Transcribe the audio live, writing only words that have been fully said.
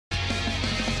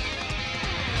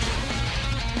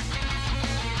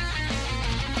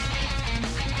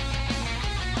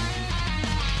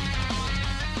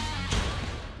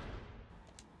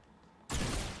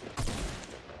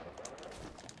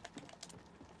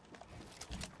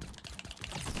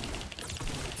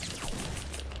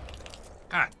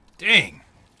Dang.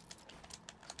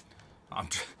 I'm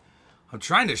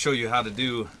trying to show you how to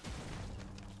do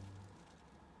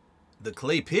the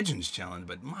clay pigeons challenge,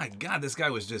 but my God, this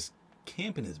guy was just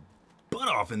camping his butt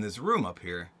off in this room up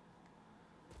here.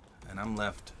 And I'm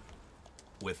left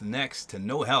with next to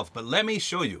no health. But let me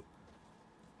show you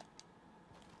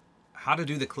how to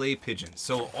do the clay pigeons.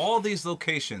 So all these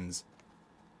locations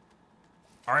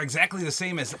are exactly the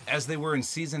same as they were in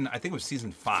season, I think it was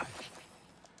season 5.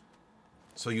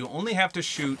 So you only have to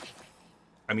shoot,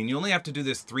 I mean, you only have to do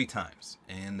this 3 times.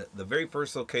 And the very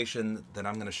first location that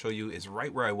I'm going to show you is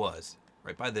right where I was,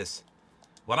 right by this,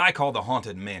 what I call the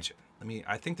haunted mansion.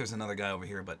 I think there's another guy over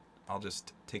here, but I'll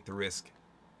just take the risk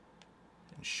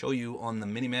and show you on the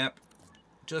mini-map,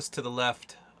 just to the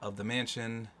left of the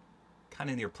mansion, kind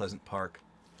of near Pleasant Park.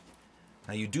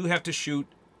 Now you do have to shoot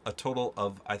a total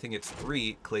of, I think it's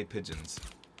 3 clay pigeons.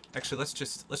 Actually, let's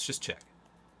just check,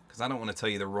 because I don't want to tell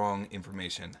you the wrong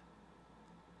information.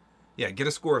 Yeah, get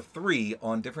a score of 3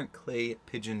 on different clay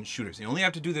pigeon shooters. You only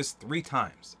have to do this 3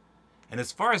 times. And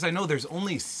as far as I know, there's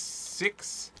only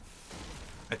 6.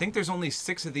 I think there's only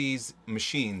 6 of these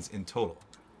machines in total.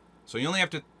 So you only have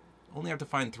to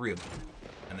find 3 of them.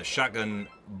 And the shotgun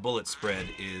bullet spread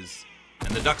is, and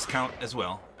the ducks count as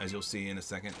well, as you'll see in a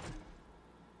second.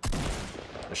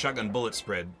 The shotgun bullet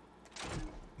spread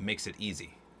makes it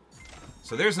easy.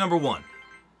 So there's number 1.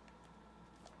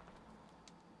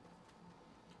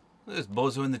 Look at this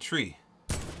bozo in the tree.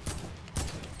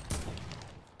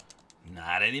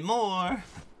 Not anymore.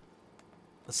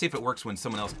 Let's see if it works when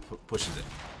someone else pushes it.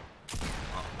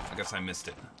 Oh, I guess I missed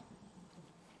it.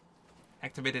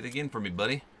 Activate it again for me,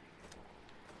 buddy.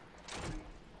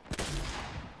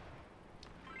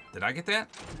 Did I get that?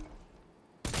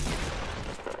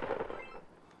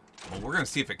 Well, we're going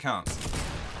to see if it counts.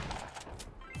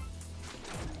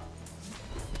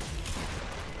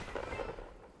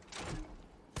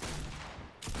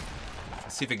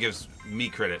 Let's see if it gives me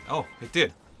credit. Oh, it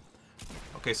did.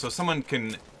 Okay, so someone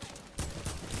can...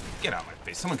 Get out of my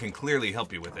face. Someone can clearly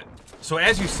help you with it. So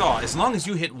as you saw, as long as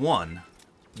you hit 1,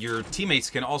 your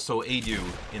teammates can also aid you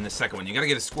in the second one. You got to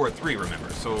get a score of 3, remember.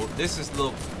 So this is the...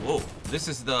 Whoa. This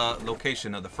is the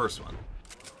location of the first one.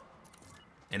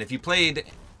 And if you played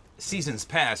seasons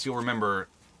past, you'll remember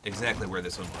exactly where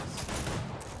this one was.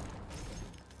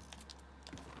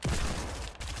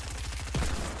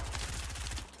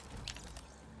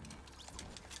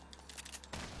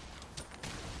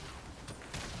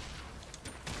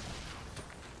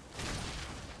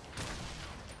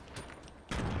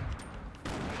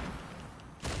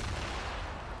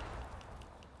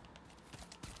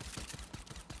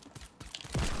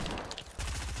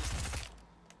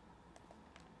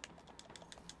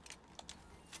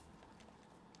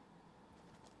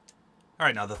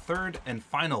 Alright, now the third and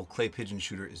final clay pigeon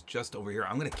shooter is just over here.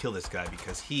 I'm going to kill this guy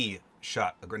because he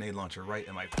shot a grenade launcher right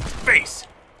in my face.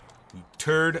 You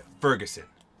turd Ferguson.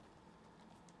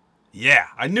 Yeah,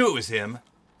 I knew it was him.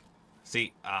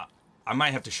 See, I might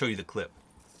have to show you the clip.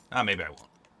 Maybe I won't.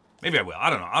 Maybe I will.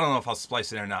 I don't know. I don't know if I'll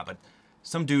splice it in or not, but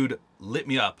some dude lit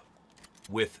me up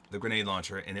with the grenade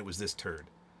launcher, and it was this turd.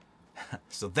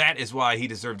 So that is why he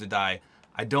deserved to die.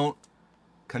 I don't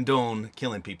condone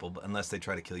killing people unless they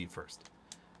try to kill you first.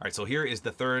 All right, so here is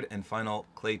the third and final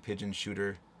clay pigeon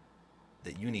shooter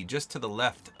that you need, just to the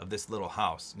left of this little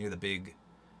house near the big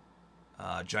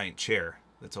giant chair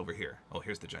that's over here. Oh,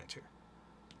 here's the giant chair.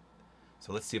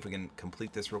 So let's see if we can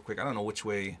complete this real quick. I don't know which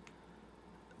way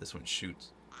this one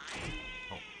shoots.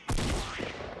 Oh.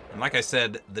 And like I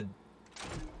said, the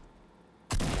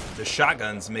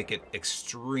shotguns make it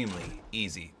extremely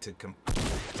easy to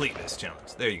complete this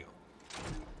challenge. There you go.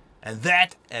 And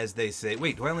that, as they say...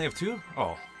 Wait, do I only have 2?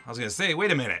 Oh, I was going to say,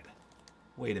 wait a minute.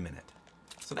 Wait a minute.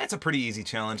 So that's a pretty easy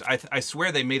challenge. I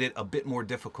swear they made it a bit more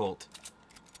difficult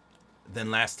than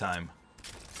last time.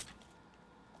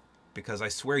 Because I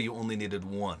swear you only needed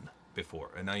 1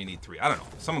 before, and now you need 3. I don't know.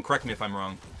 Someone correct me if I'm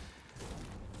wrong.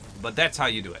 But that's how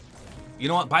you do it. You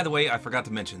know what? By the way, I forgot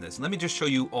to mention this. Let me just show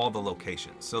you all the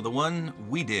locations. So the one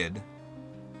we did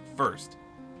first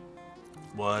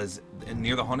was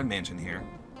near the Haunted Mansion here.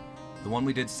 The one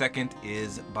we did second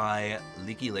is by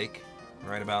Leaky Lake,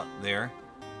 right about there.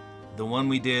 The one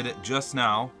we did just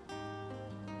now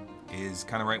is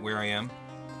kind of right where I am.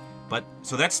 But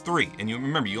so that's 3, and you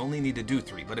remember you only need to do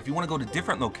 3. But if you want to go to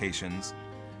different locations,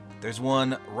 there's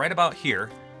one right about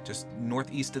here, just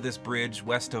northeast of this bridge,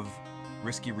 west of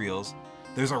Risky Reels.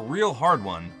 There's a real hard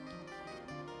one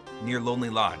near Lonely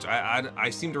Lodge.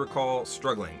 I seem to recall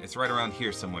struggling. It's right around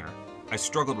here somewhere. I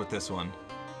struggled with this one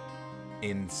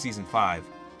in season 5.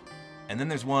 And then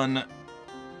there's one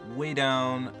way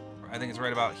down, I think it's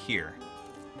right about here.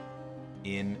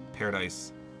 in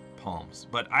Paradise Palms.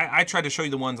 But I tried to show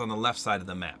you the ones on the left side of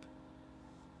the map.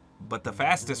 But the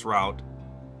fastest route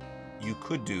you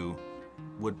could do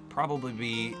would probably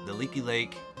be the Leaky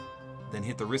Lake, then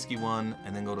hit the risky one,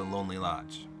 and then go to Lonely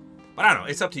Lodge. But I don't know,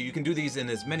 it's up to you. You can do these in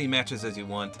as many matches as you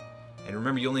want. And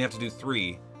remember, you only have to do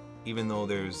 3, even though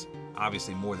there's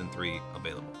obviously more than 3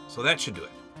 available. So that should do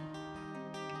it.